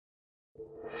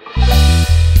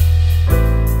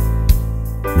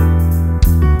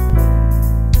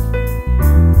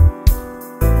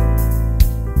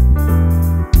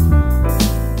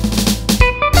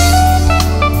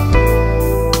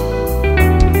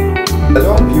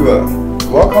Hello viewer,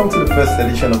 welcome to the first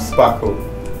edition of Sparkle.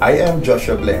 I am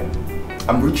Joshua Blaine.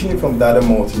 I'm reaching you from Dada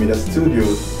Multimedia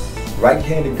Studios right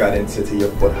here in the Garden City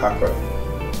of Port Harcourt.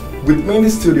 With me in the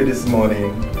studio this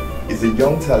morning is a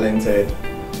young talented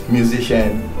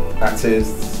musician,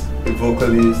 artist, a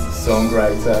vocalist,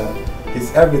 songwriter.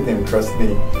 He's everything, trust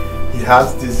me. He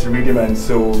has this rhythm and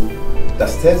soul that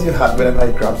stirs your heart whenever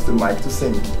he grabs the mic to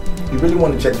sing. You really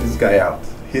want to check this guy out.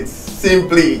 It's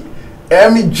simply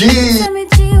EmmyG!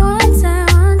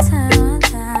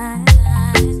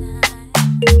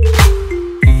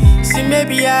 See,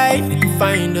 maybe I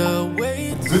find a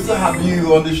way. Good to have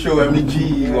you on the show,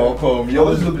 EmmyG. Welcome. You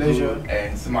always look pleasure good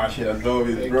and smash it as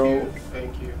always, bro.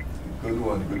 Thank you. Good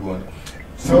one, good one.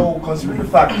 So, considering the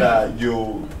fact that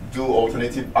you do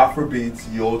alternative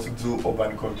Afrobeats, you also do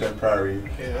urban contemporary,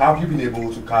 how have you been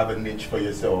able to carve a niche for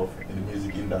yourself in the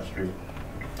music industry?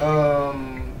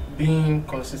 Being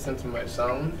consistent in my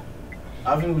sound.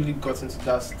 I haven't really gotten to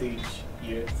that stage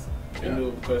yet, you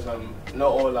know, because I'm not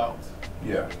all out.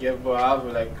 Yeah. Yeah, but I have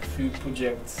like a few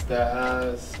projects that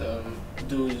has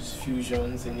those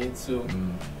fusions in it. So,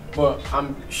 but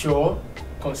I'm sure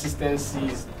consistency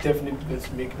is definitely going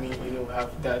to make me, you know, have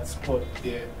that spot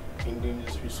there in the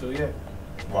industry. So yeah.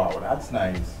 Wow, that's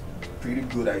nice. Pretty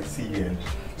good, I see. And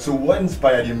so, what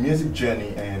inspired your music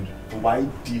journey, and why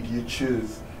did you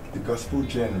choose the gospel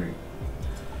genre?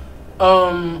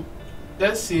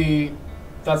 Let's say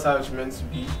that's how it's meant to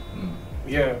be.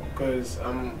 Yeah, because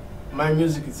my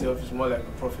music itself is more like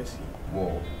a prophecy.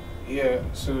 Whoa. Yeah,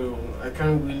 so I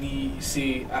can't really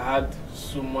say I had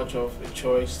so much of a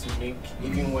choice to make,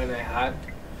 even when I had.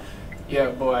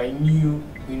 Yeah, but I knew,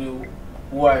 you know,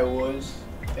 who I was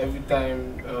every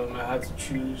time I had to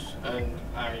choose, and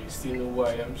I still know who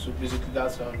I am. So basically,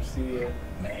 that's why I'm still here.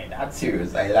 Man, that's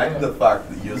serious. I like the fact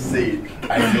that you say,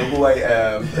 I know who I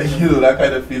am. You know, that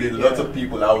kind of feeling. Lots of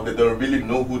people out there don't really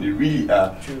know who they really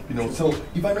are. True. You know, so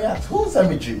if I may ask, who's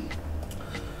EmmyG?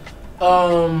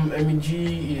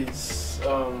 EmmyG is,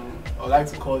 I like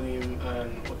to call him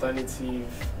an alternative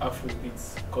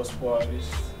Afrobeat gospel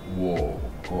artist. Whoa,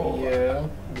 whoa. Yeah,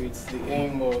 with the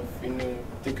aim of, you know,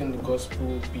 taking the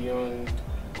gospel beyond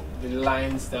the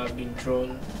lines that have been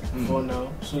drawn for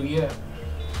now. So yeah,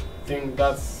 I think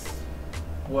that's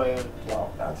who I am.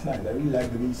 Wow, that's nice. I really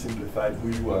like the way you simplified who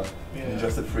you are in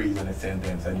just a phrase and a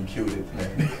sentence, and you killed it,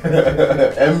 man.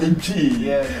 EmmyG.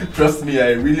 Yeah. Trust me,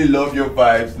 I really love your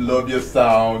vibes, love your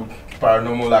sound.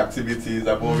 Paranormal activities.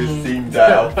 I've always seen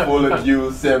that. I've followed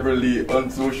you severally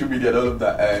on social media and all of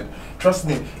that. And trust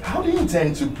me, how do you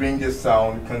intend to bring your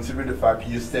sound, considering the fact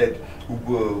you said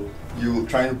you're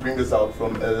trying to bring us out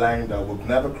from a line that we've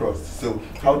never crossed? So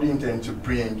how do you intend to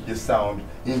bring your sound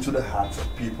into the hearts of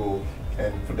people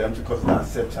and for them to cause that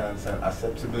acceptance and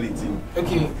acceptability?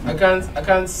 Okay, I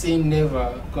can't say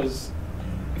never, because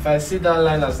if I say that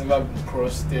line has never been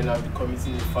crossed, then I'll be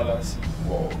committing a fallacy.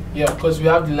 Wow. Yeah, because we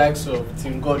have the likes of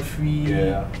Tim Godfrey.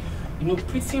 Yeah. You know,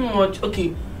 pretty much.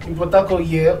 Okay, in Port Harcourt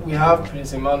here, we have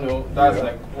Prince Emmanuel. That's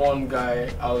like one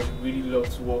guy I would really love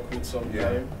to work with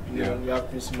sometime. You know, we have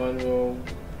Prince Emmanuel,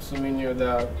 so many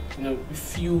other, you know, a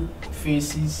few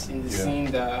faces in the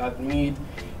scene that had made,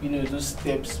 you know, those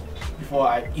steps before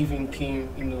I even came,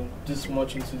 you know, this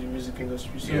much into the music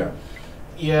industry. So,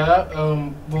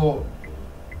 but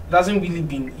it hasn't really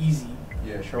been easy.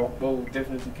 Yeah, sure. But we'll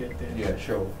definitely get there. Yeah,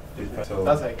 sure. So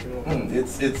that's like, you know,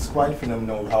 it's quite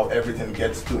phenomenal how everything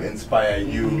gets to inspire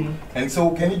you. And so,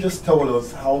 can you just tell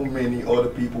us how many other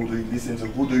people do you listen to?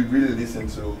 Who do you really listen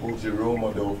to? Who's your role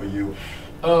model for you?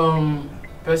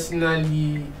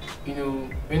 Personally, you know,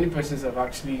 many persons have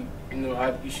actually, you know,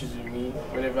 had issues with me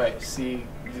whenever I say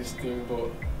this thing,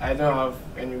 but I don't have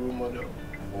any role model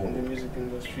in the music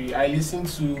industry. I listen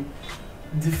to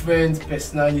different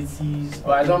personalities,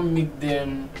 but I don't make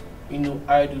them, you know,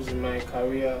 idols in my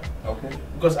career. Okay.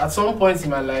 Because at some point in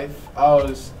my life,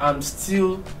 I'm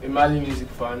still a Mali music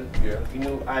fan. Yeah. You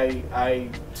know, I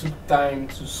took time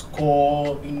to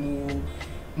score, you know,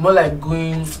 more like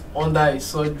going under a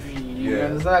surgery. You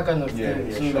know, that kind of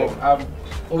thing. So like I've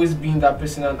always been that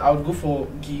person, and I would go for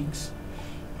gigs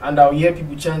and I'll hear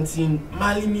people chanting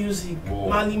Mali music,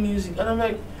 Mali music, and I'm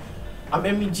like, I'm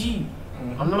EmmyG.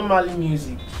 I'm not Mali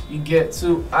music, you get.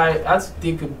 So I had to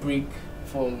take a break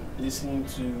from listening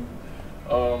to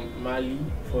Mali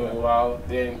for a while.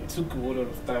 Then it took a whole lot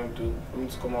of time for me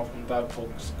to come out from that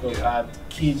box, because I had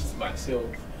caged myself.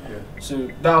 So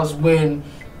that was when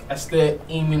I started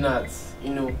aiming at,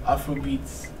 you know,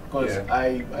 Afrobeats, because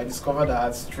I discovered I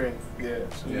had strength there.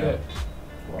 So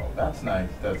wow, that's nice.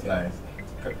 That's nice.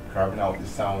 Carving out the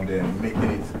sound and making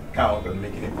it count and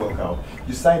making it work out.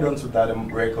 You signed on to that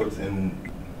records in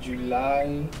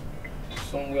July,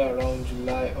 somewhere around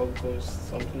July, August,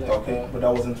 something like that. Okay, but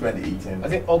that was in 2018. I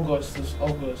think August, it was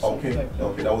August. Okay, Like that.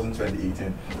 okay, that was in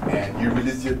 2018. And you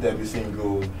released your debut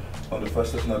single on the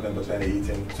 1st of November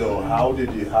 2018. So how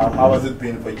has it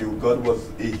been for you? God was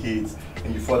a hit,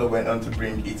 and you further went on to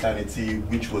bring Eternity,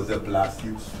 which was a blast.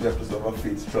 You swept us over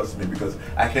feet, trust me, because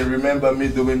I can remember me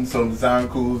doing some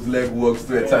Zankos, leg works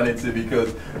to Eternity,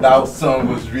 because that song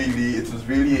was really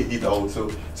a hit also.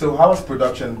 So how has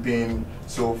production been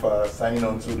so far, signing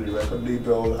on to the record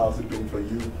label? How's it been for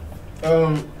you?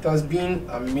 It has been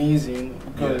amazing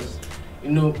because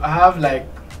I have like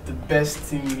the best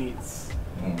teammates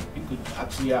you could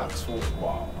actually ask for.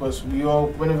 Wow. Because we all,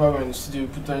 whenever we're in the studio,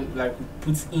 we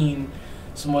put in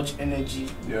so much energy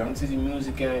into the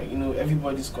music, and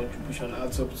everybody's contribution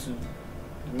adds up to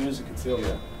the music itself.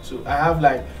 Yeah. So I have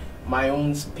like my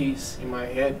own space in my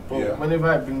head, but whenever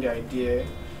I bring the idea,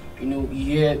 you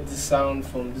hear the sound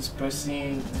from this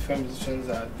person, different musicians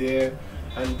are there,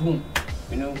 and boom,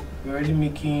 we're already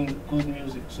making good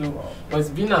music. So, but it's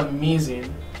been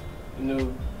amazing,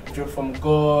 from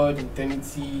God,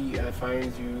 Eternity, I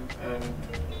Find You, and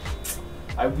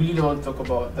I really don't want to talk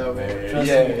about that.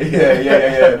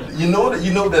 Yeah. You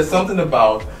know, there's something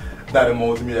about that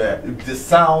multimedia, the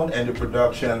sound and the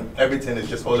production, everything is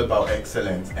just all about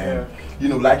excellence. And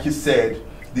like you said,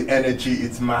 the energy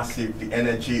is massive, the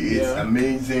energy is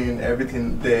amazing,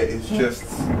 everything there is just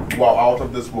wow, out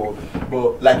of this world.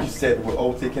 But like you said, we're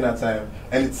all taking our time,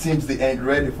 and it seems the end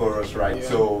ready for us, right?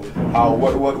 So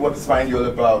what is Find You all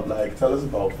about? Like, tell us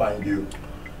about Find You.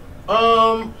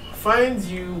 Find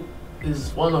You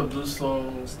is one of those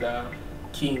songs that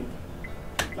came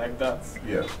like that.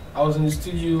 Yeah. I was in the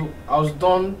studio, I was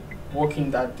done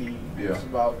working that day. It was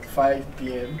about 5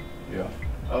 p.m. Yeah.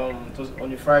 It was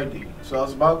on a Friday, so I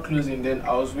was about closing. Then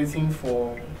I was waiting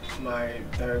for my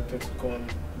director to come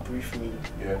brief me,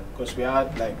 because we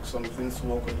had like some things to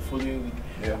work on the following week.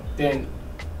 Then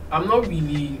I don't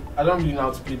really know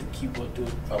how to play the keyboard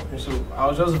though. Okay. So I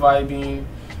was just vibing,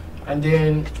 and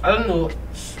then I don't know,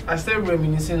 I started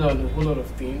reminiscing on a whole lot of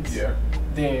things.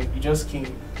 Then it just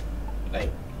came,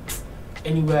 like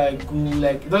anywhere I go,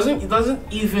 like it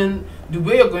doesn't even, the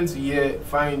way you're going to hear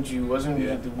Find You wasn't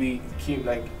really the way it came,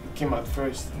 like it came at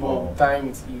first. But over time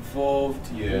it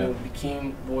evolved,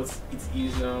 became what it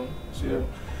is now. So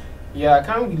I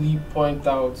can't really point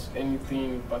out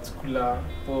anything in particular,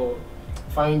 but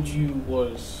Find You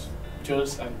was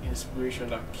just an inspiration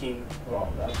that came.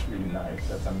 Wow, that's really nice.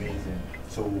 That's amazing.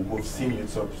 So we've seen you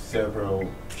top several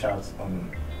charts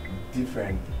on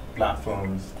different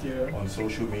platforms, on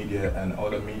social media and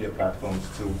other media platforms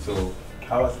too. So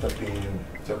how has that been,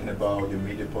 talking about your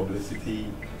media publicity,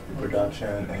 your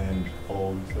production and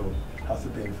all? So how's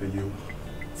it been for you?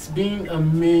 It's been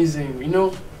amazing.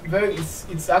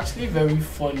 It's actually very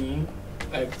funny,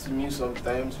 like to me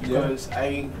sometimes, because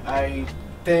I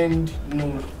tend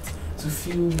to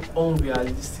feel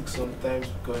unrealistic sometimes,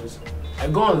 because I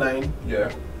go online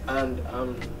and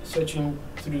I'm searching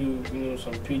through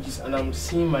some pages, and I'm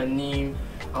seeing my name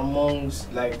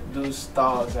amongst like those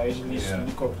stars I usually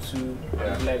look up to,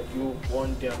 and like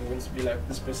one day I'm going to be like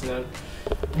this person, and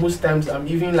most times I'm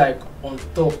even like on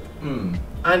top,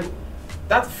 and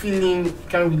that feeling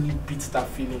can't really beat that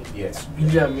feeling. It's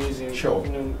really amazing.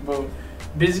 But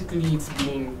basically it's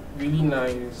been really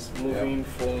nice moving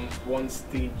from one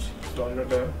stage to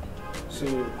another. So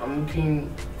I'm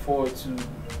looking forward to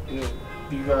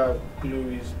bigger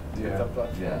glories with the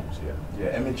platforms.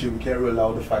 EmmyG, we can't rule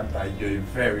out the fact that you're a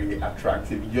very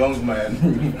attractive young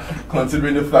man,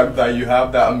 considering the fact that you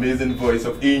have that amazing voice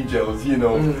of angels,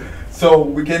 So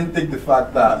we can take the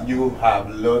fact that you have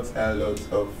lots and lots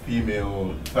of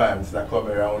female fans that come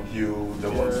around you,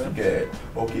 the ones to get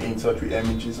in touch with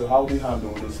EmmyG. So how do you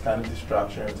handle those kind of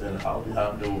distractions, and how do you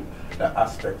handle that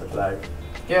aspect of life?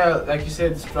 Yeah, like you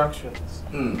said, distractions.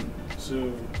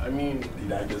 So, I mean...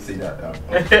 Did I just say that?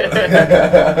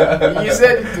 You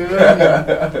said it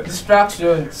too.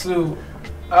 Distraction. So,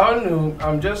 I don't know,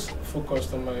 I'm just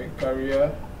focused on my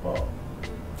career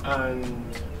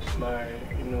and my,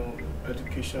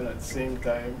 education at the same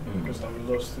time, because I'm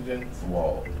a law student.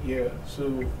 Wow. Yeah,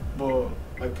 so, but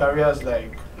my career is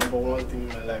like #1 thing in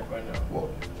my life right now. Wow,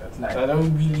 that's nice. So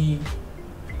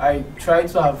I try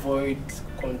to avoid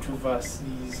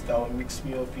controversies that will mix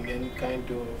me up in any kind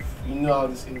of, how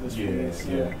this industry is.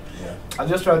 I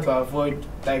just try to avoid,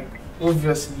 like,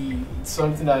 obviously it's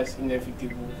something that is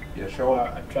inevitable.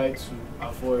 I try to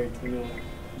avoid,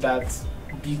 that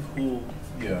big hole.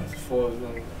 For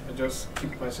I just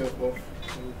keep myself off.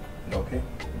 Okay,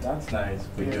 that's nice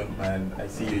for a young man. I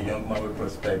see a young man with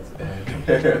prospects, and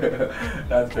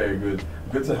that's very good.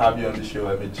 Good to have you on the show,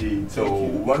 EmmyG. So,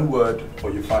 one word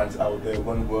for your fans out there,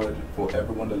 one word for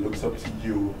everyone that looks up to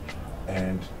you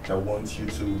and that wants you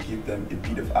to give them a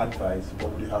bit of advice.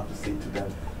 What would you have to say to them?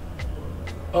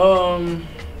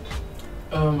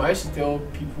 I used to tell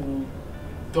people,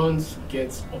 don't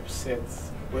get upset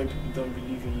when people don't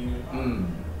believe in you.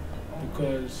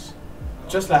 Because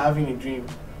just like having a dream,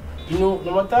 you know,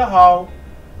 no matter how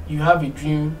you have a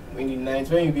dream in the night,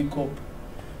 when you wake up,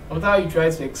 no matter how you try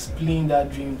to explain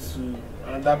that dream to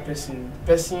another person, the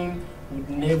person would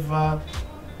never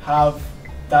have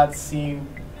that same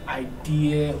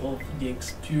idea of the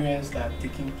experience that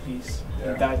taking place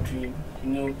in that dream. You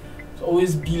know, to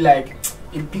always be like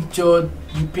a picture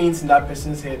you paint in that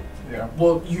person's head.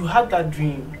 But you had that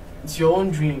dream. It's your own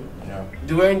dream.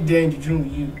 They weren't there in the dream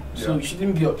with you. So you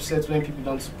shouldn't be upset when people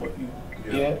don't support you.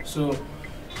 So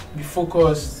be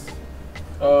focused,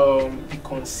 be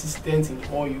consistent in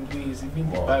all your ways. Even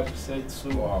the Bible said so.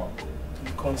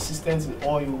 Be consistent in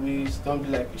all your ways. Don't be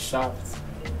like a shaft.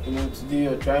 You know, today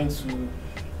you're trying to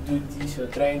do this, you're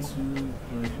trying to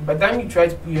by the time you try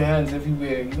to put your hands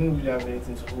everywhere, you don't really have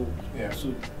anything to hold.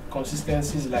 So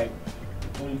consistency is like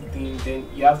the only thing. Then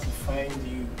you have to find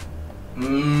you.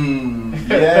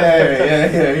 Yeah.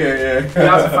 You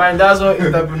have to find, that's what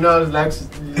entrepreneurs like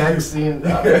saying. You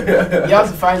have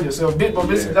to find yourself. But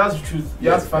basically that's the truth. You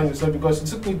have to find yourself, because it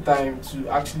took me time to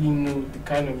actually know the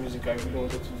kind of music I really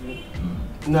wanted to do.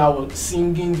 You know, I was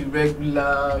singing the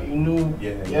regular, you know,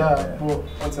 but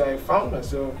once I found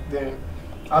myself, then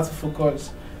I had to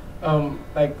focus.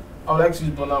 Like I would like to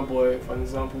use Burna Boy for an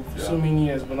example. For so many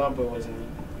years, Burna Boy was in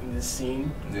the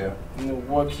scene. You know,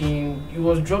 working. He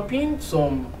was dropping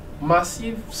some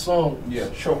massive songs.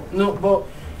 No, but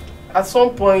at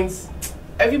some point,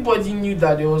 everybody knew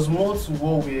that there was more to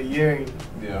what we were hearing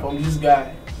from this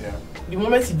guy. The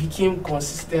moment he became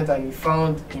consistent and he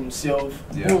found himself,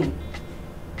 boom.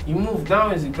 He moved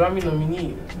down as a Grammy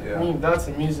nominee. I mean, that's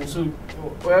amazing. So,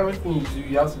 for everything you do,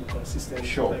 you have to be consistent.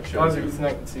 That's everything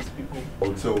I can say to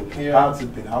people. So, how's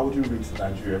it been? How would you rate the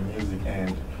Nigerian music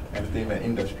and entertainment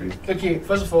industry? Okay,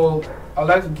 first of all, I'd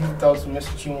like to give it out to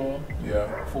Messi Chinwo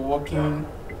for working,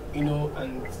 you know,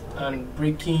 and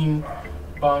breaking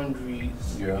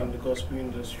boundaries in the gospel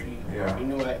industry. You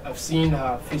know, I've seen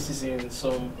her faces in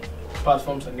some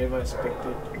platforms I never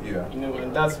expected. You know,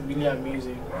 and that's really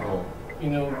amazing. You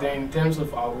know, then in terms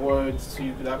of awards, so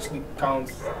you could actually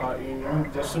count. You know,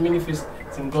 there's so many faces.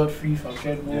 Tim Godfrey from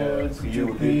Edwards,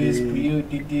 Joe Bass, Brio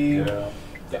Dede.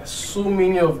 There are so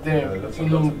many of them. You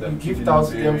know, we give it out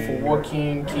to them for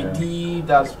working. KD,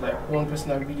 that's like one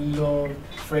person I really love.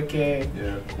 Freke.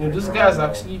 You know, those guys are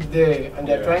actually there, and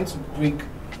they're trying to break.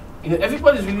 You know,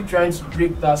 everybody's really trying to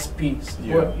break that space.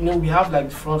 But you know, we have like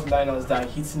the frontliners that are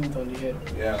hitting it on the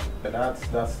head. But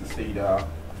that's to say that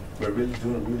we're really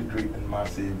doing really great and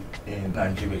massive in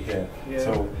Nigeria here.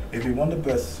 So if you want the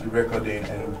best recording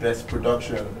and best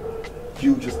production,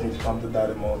 you just need to come to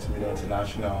Dada Multimedia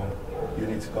International. You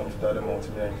need to come to Dada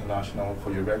Multimedia International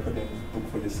for your recording, book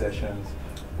for your sessions.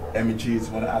 EmmyG is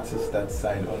one artist that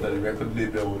signed under the record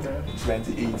label in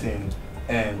 2018,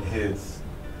 and he's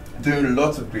doing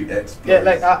lots of great exploits.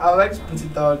 Like I like to put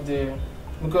it out there,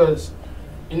 because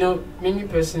you know, many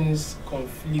persons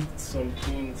conflict some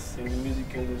things in the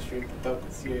music industry in Port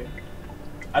Harcourt here.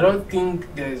 I don't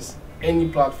think there's any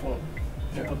platform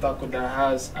in Port Harcourt that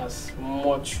has as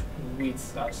much weight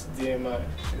as DMI.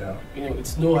 You know,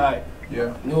 it's no hype.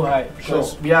 No hype.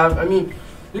 Because we have, I mean,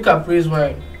 look at Praise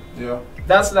Wine.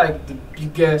 That's like the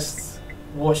biggest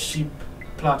worship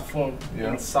platform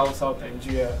in South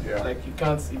Nigeria. Like you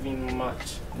can't even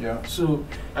match. So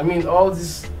I mean, all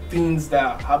these things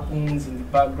that happens in the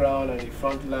background and the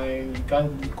front line, you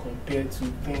can't really compare to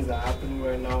things that are happening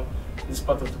right now in this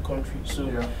part of the country. So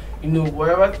you know,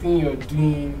 whatever thing you're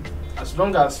doing, as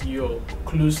long as you're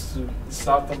close to the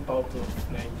southern part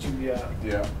of Nigeria,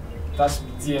 that's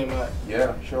DMI.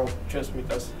 Trust me,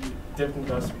 that's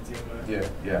definitely has to be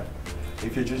DMI.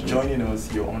 If you're just joining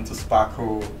us, you're on to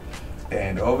Sparkle.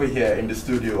 And over here in the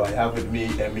studio, I have with me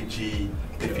EmmyG,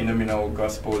 a phenomenal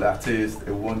gospel artist,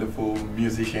 a wonderful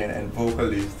musician and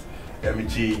vocalist.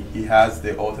 EmmyG, he has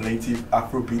the alternative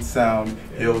Afrobeat sound.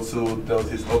 He also does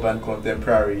his urban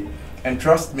contemporary. And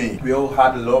trust me, we all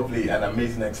had a lovely and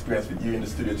amazing experience with you in the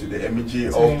studio today.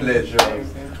 EmmyG, all pleasure.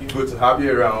 Good to have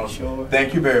you around.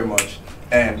 Thank you very much.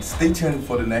 And stay tuned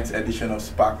for the next edition of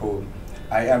Sparkle.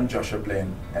 I am Joshua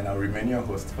Blaine, and I'll remain your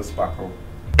host for Sparkle.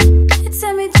 It's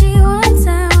EmmyG one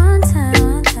time.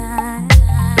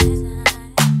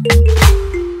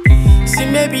 See,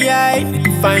 maybe I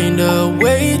can find a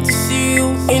way to see you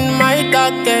in my dark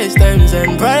darkest times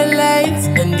and bright lights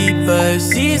and deeper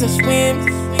seas of swim.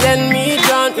 Let me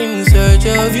drown in search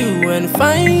of you and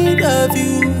find of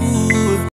you.